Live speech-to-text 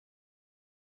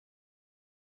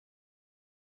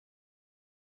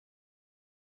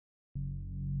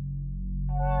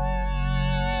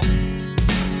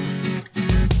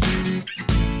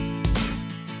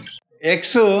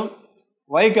X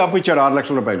వైకి అప్పు ఇచ్చాడు 6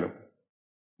 లక్షల రూపాయలు.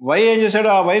 వై ఏం చేశాడు,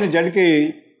 ఆ వైని జడ్కి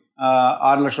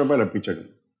 6 లక్షల రూపాయలు అప్పించాడు.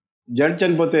 జడ్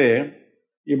చనిపోతే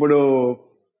ఇప్పుడు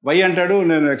వై అంటాడు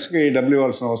నేను ఎక్స్కి డబ్బులు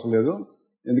ఇవ్వాల్సిన అవసరం లేదు,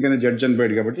 ఎందుకని జడ్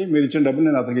చనిపోయాడు కాబట్టి మీరు ఇచ్చిన డబ్బులు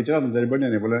నేను అతనికి ఇచ్చాను, అతను చనిపోయి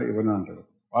నేను ఇవ్వను అంటాడు.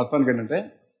 వాస్తవానికి ఏంటంటే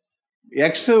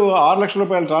ఎక్స్ 6 లక్షల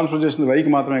రూపాయలు ట్రాన్స్ఫర్ చేసింది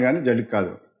వైకి మాత్రమే కానీ జడ్కి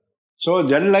కాదు. సో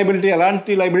జడ్ లైబిలిటీ,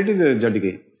 ఎలాంటి లైబిలిటీ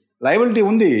జడ్కి లైబిలిటీ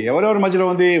ఉంది. ఎవరెవరి మధ్యలో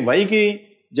ఉంది, వైకి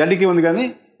జడ్కి ఉంది కానీ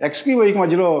ఎక్స్కి వైకి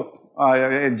మధ్యలో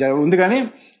ఉంది కానీ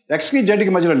ఎక్స్కి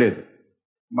జడ్కి మధ్యలో లేదు.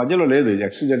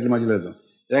 ఎక్స్ జడ్ మధ్యలో లేదు.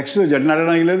 ఎక్స్ జడ్ని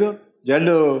అడగడానికి లేదు, జడ్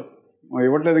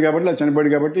ఇవ్వట్లేదు కాబట్టి అది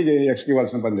చనిపోయాడు కాబట్టి ఎక్స్కి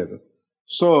ఇవ్వాల్సిన పని లేదు.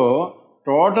 సో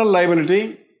టోటల్ లైబిలిటీ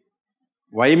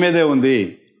వై మీదే ఉంది,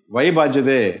 వై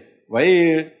బాధ్యతే. వై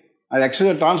ఎక్స్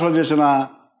ట్రాన్స్ఫర్ చేసిన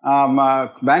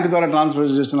బ్యాంక్ ద్వారా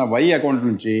ట్రాన్స్ఫర్ చేసిన వై అకౌంట్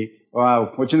నుంచి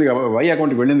వచ్చింది కాబట్టి వై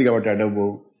అకౌంట్కి వెళ్ళింది కాబట్టి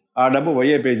ఆ డబ్బు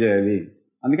వైఏ పే చేయాలి.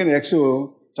 అందుకని ఎక్స్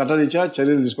చట్టరీత్యా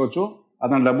చర్యలు తీసుకోవచ్చు,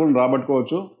 అతని డబ్బులను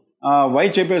రాబట్టుకోవచ్చు. వై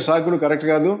చెప్పే సాకులు కరెక్ట్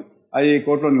కాదు, అవి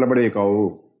కోర్టులో నిలబడే కావు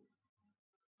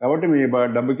కాబట్టి మీ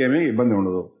డబ్బుకి ఏమీ ఇబ్బంది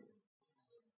ఉండదు.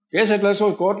 కేసు ఎట్లా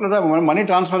కోర్టులో మనీ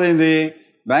ట్రాన్స్ఫర్ అయింది,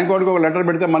 బ్యాంక్ వాడికి ఒక లెటర్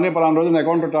పెడితే మనీ పలానా రోజున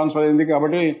అకౌంట్ ట్రాన్స్ఫర్ అయింది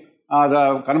కాబట్టి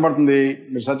కనబడుతుంది,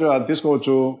 మీరు సర్టిఫికేట్ అది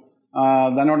తీసుకోవచ్చు.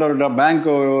 దాని బ్యాంక్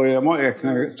ఏమో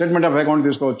స్టేట్మెంట్ ఆఫ్ అకౌంట్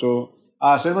తీసుకోవచ్చు. ఆ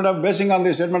statement of basing on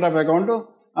the statement of account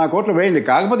కోర్టులో వేయండి.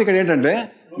 కాకపోతే ఇక్కడ ఏంటంటే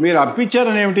మీరు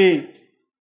అప్పిచ్చారనేమిటి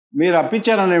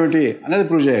అనేది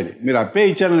ప్రూవ్ చేయాలి. మీరు అప్పే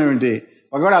ఇచ్చారనేమిటి,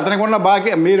 ఒకవేళ అతనికి ఉన్న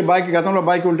బాకీ గతంలో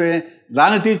బాకీ ఉంటే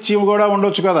దాన్ని తీర్చి కూడా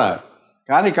ఉండొచ్చు కదా.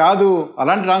 కానీ కాదు,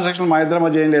 అలాంటి ట్రాన్సాక్షన్ మా ఇద్దరి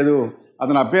మధ్య ఏం లేదు,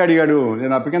 అతను అప్పే అడిగాడు,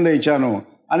 నేను అప్పు కింద ఇచ్చాను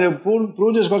అని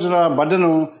ప్రూవ్ చేసుకోవాల్సిన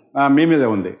బర్డెను మీ మీదే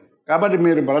ఉంది. కాబట్టి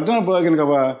మీరు బర్డెను కనుక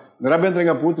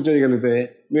నిరభ్యంతరంగా పూర్తి చేయగలిగితే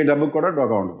మీ డబ్బుకు కూడా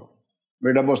డోకా ఉండదు,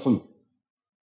 మీ డబ్బు వస్తుంది.